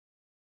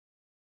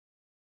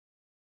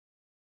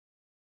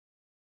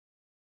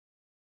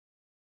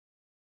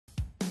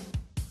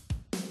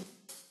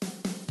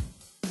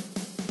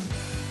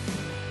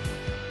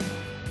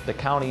The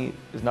county's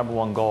number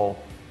one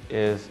goal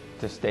is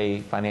to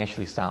stay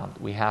financially sound.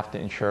 We have to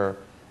ensure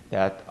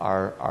that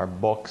our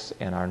books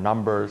and our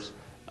numbers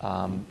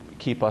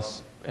keep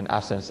us, in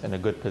essence, in a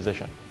good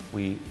position.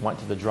 We went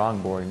to the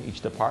drawing board in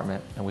each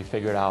department and we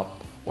figured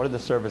out what are the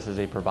services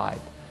they provide.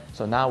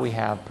 So now we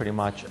have pretty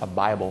much a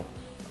Bible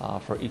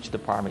for each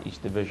department,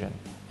 each division,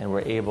 and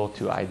we're able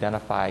to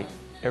identify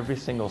every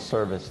single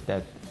service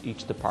that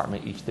each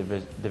department, each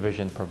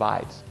division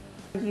provides.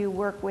 You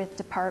work with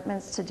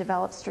departments to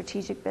develop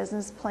strategic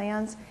business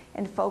plans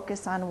and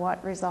focus on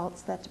what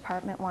results that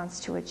department wants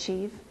to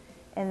achieve,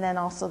 and then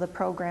also the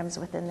programs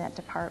within that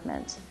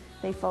department.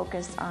 They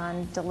focus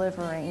on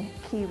delivering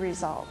key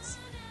results,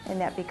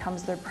 and that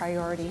becomes their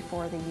priority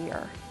for the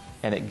year.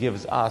 And it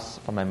gives us,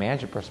 from a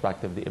management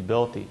perspective, the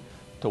ability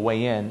to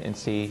weigh in and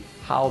see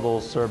how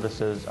those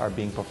services are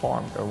being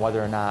performed, or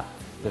whether or not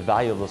the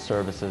value of those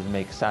services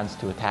makes sense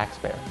to a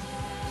taxpayer.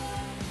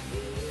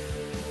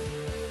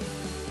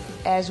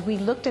 As we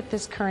looked at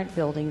this current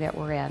building that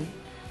we're in,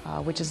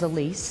 which is a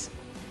lease,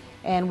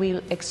 and we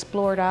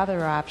explored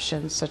other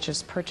options such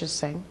as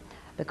purchasing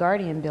the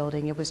Guardian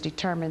building, it was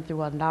determined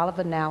through a lot of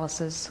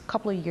analysis, a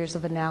couple of years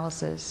of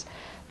analysis,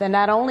 that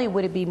not only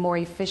would it be more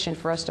efficient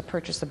for us to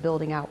purchase a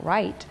building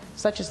outright,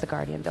 such as the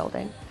Guardian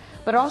building,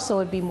 but also it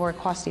would be more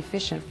cost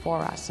efficient for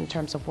us in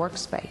terms of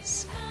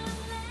workspace.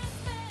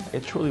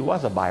 It truly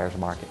was a buyer's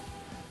market.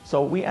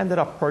 So we ended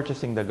up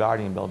purchasing the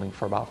Guardian building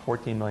for about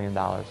 $14 million.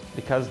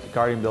 Because the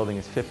Guardian building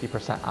is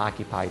 50%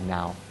 occupied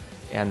now,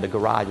 and the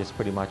garage is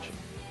pretty much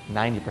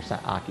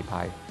 90%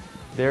 occupied,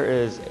 there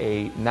is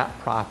a net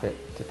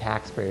profit to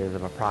taxpayers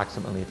of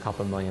approximately a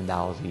couple $1 million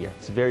a year.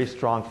 It's very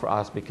strong for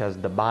us because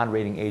the bond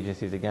rating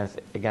agencies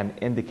again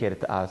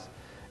indicated to us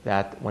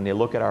that when they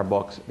look at our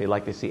books, they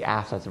like to see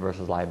assets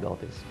versus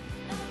liabilities.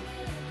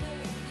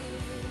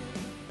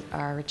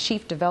 Our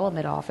Chief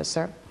Development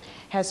Officer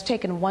has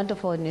taken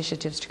wonderful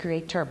initiatives to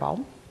create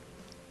Turbo,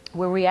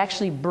 where we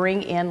actually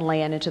bring in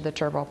land into the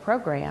Turbo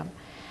program,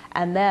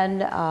 and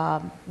then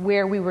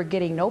where we were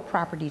getting no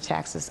property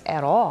taxes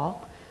at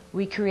all,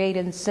 we create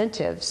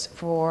incentives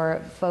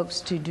for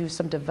folks to do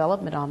some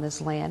development on this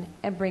land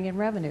and bring in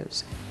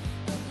revenues.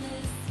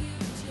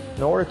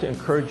 In order to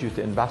encourage you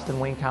to invest in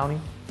Wayne County,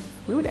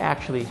 we would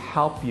actually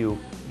help you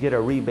get a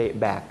rebate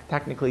back.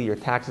 Technically, your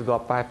taxes go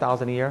up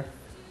 $5,000 a year.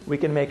 We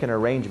can make an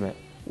arrangement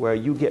where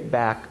you get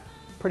back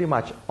pretty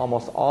much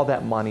almost all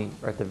that money,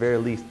 or at the very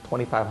least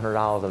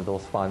 $2,500 of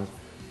those funds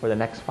for the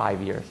next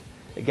 5 years.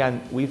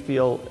 Again, we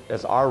feel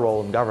as our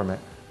role in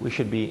government, we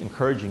should be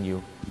encouraging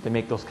you to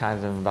make those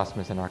kinds of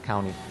investments in our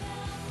county.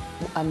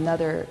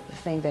 Another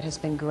thing that has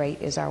been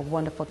great is our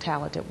wonderful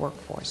talented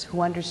workforce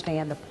who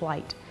understand the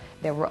plight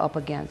that we're up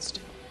against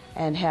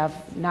and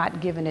have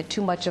not given it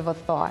too much of a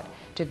thought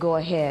to go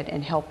ahead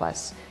and help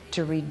us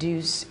to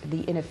reduce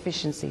the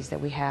inefficiencies that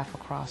we have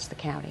across the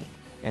county.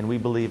 And we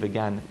believe,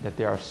 again, that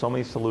there are so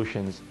many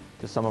solutions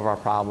to some of our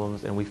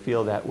problems, and we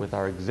feel that with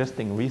our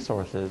existing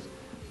resources,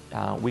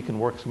 we can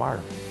work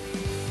smarter.